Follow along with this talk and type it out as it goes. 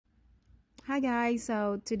Hi guys,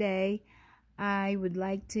 so today I would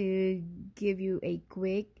like to give you a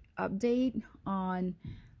quick update on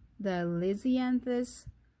the Lisianthus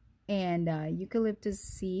and Eucalyptus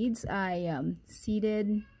seeds I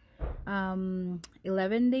seeded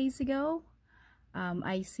 11 days ago.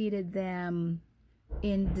 I seeded them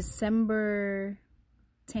in December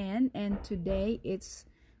 10 and today it's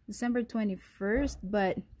December 21st,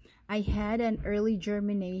 but I had an early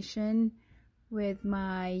germination with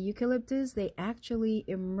my eucalyptus. They actually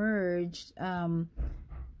emerged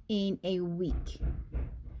in a week,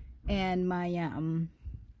 and my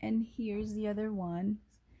and here's the other one.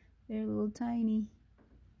 They're little tiny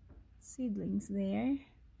seedlings there,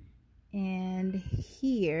 and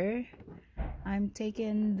here I'm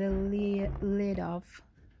taking the lid off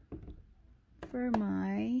for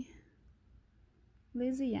my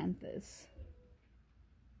Lisianthus.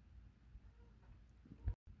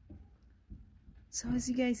 So as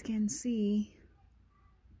you guys can see,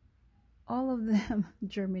 all of them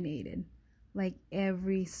germinated, like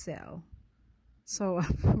every cell. So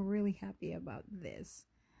I'm really happy about this.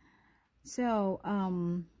 So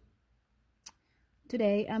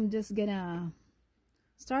today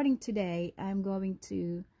starting today, I'm going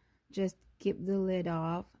to just keep the lid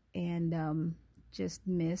off and just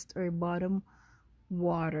mist or bottom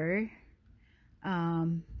water,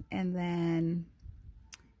 and then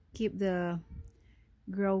keep the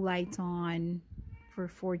grow light on for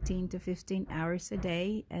 14 to 15 hours a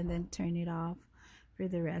day, and then turn it off for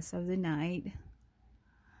the rest of the night.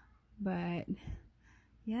 But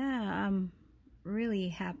yeah, I'm really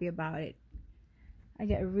happy about it. I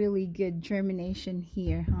got really good germination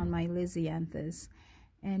here on my Lisianthus,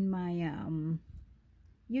 and my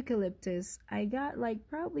eucalyptus I got like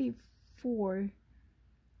probably 4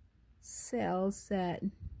 cells that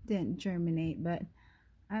didn't germinate, but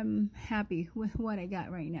I'm happy with what I got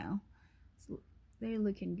right now. So they're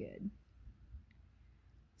looking good.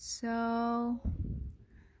 So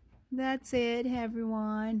that's it,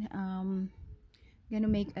 everyone. Gonna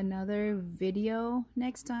make another video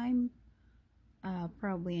next time,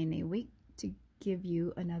 probably in a week, to give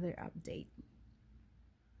you another update.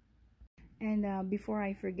 And before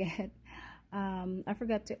I forget, I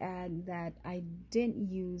forgot to add that I didn't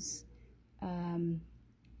use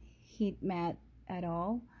heat mat at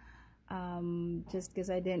all, just because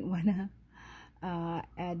I didn't want to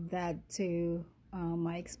add that to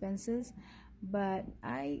my expenses. But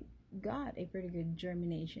I got a pretty good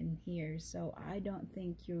germination here, so I don't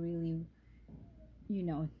think you really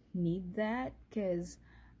need that, because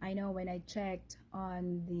I know when I checked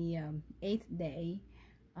on the 8th day,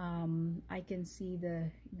 I can see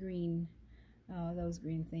the green, those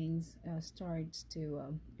green things starts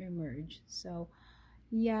to emerge. So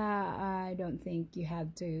yeah, I don't think you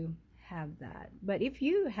have to have that. But if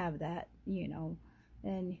you have that,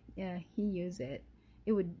 then he use it.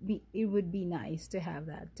 It would be nice to have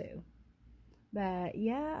that too. But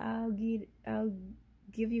yeah, I'll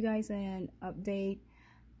give you guys an update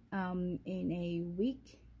in a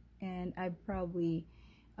week, and I'm probably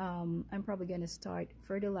gonna start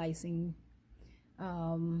fertilizing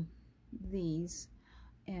these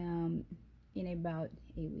in about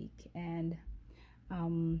a week. And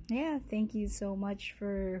yeah, thank you so much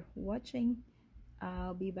for watching.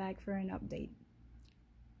 I'll be back for an update.